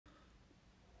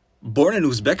Born in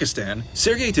Uzbekistan,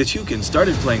 Sergey Tetyukhin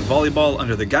started playing volleyball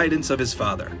under the guidance of his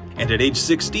father, and at age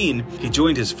 16, he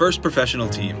joined his first professional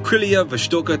team, Krylya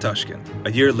Vostoka Tashkent.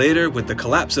 A year later, with the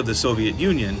collapse of the Soviet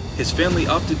Union, his family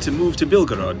opted to move to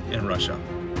Belgorod in Russia.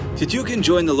 Tetyukhin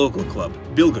joined the local club,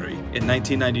 Belogorie, in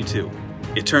 1992.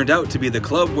 It turned out to be the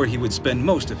club where he would spend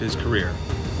most of his career.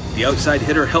 The outside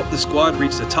hitter helped the squad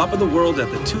reach the top of the world at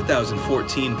the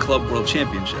 2014 Club World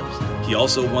Championships. He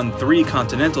also won 3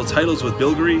 continental titles with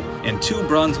Belogorie and 2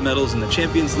 bronze medals in the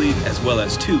Champions League, as well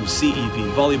as 2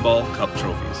 CEV Volleyball Cup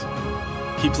trophies.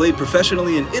 He played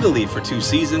professionally in Italy for 2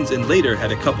 seasons and later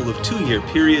had a couple of 2-year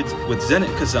periods with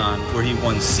Zenit Kazan, where he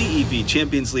won CEV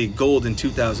Champions League gold in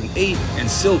 2008 and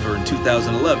silver in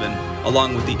 2011,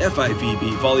 along with the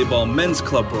FIVB Volleyball Men's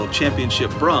Club World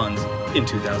Championship bronze in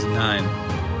 2009.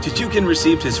 Tetyukhin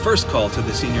received his first call to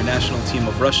the senior national team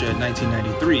of Russia in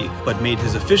 1993, but made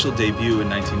his official debut in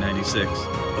 1996.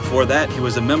 Before that, he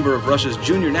was a member of Russia's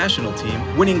junior national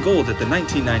team, winning gold at the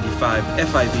 1995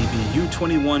 FIVB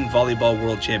U21 Volleyball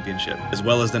World Championship, as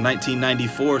well as the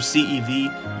 1994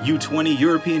 CEV U20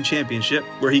 European Championship,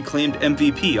 where he claimed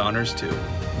MVP honors too.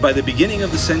 By the beginning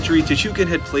of the century, Tetyukhin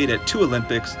had played at 2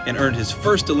 Olympics and earned his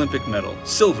first Olympic medal,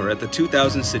 silver at the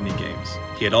 2000 Sydney Games.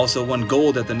 He had also won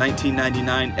gold at the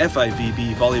 1999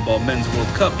 FIVB Volleyball Men's World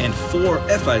Cup and 4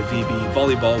 FIVB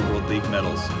Volleyball World League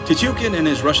medals. Tetyukhin and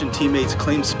his Russian teammates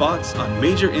claimed spots on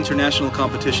major international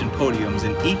competition podiums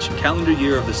in each calendar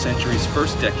year of the century's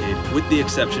first decade, with the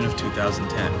exception of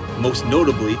 2010. Most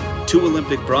notably, 2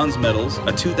 Olympic bronze medals,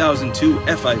 a 2002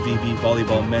 FIVB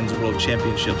Volleyball Men's World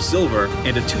Championship silver,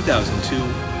 and a 2002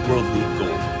 World League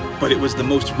gold. But it was the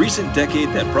most recent decade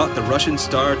that brought the Russian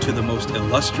star to the most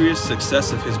illustrious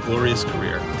success of his glorious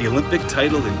career, the Olympic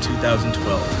title in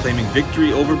 2012, claiming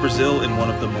victory over Brazil in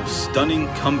one of the most stunning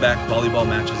comeback volleyball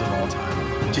matches of all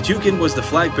time. Tetyukhin was the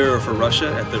flag bearer for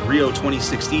Russia at the Rio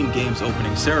 2016 Games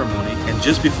opening ceremony, and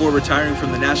just before retiring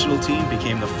from the national team,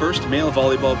 became the first male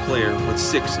volleyball player with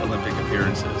 6 Olympic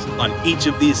appearances. On each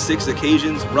of these 6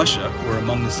 occasions, Russia were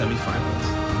among the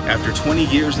semifinalists. After 20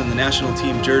 years in the national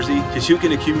team jersey,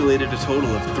 Tetyukhin accumulated a total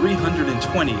of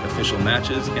 320 official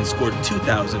matches and scored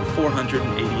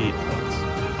 2,488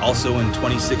 points. Also in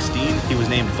 2016, he was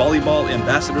named Volleyball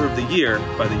Ambassador of the Year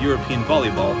by the European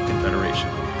Volleyball Confederation.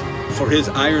 For his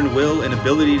iron will and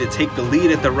ability to take the lead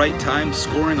at the right time,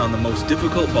 scoring on the most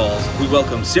difficult balls, we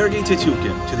welcome Sergey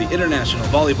Tetyukhin to the International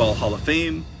Volleyball Hall of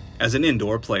Fame as an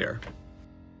indoor player.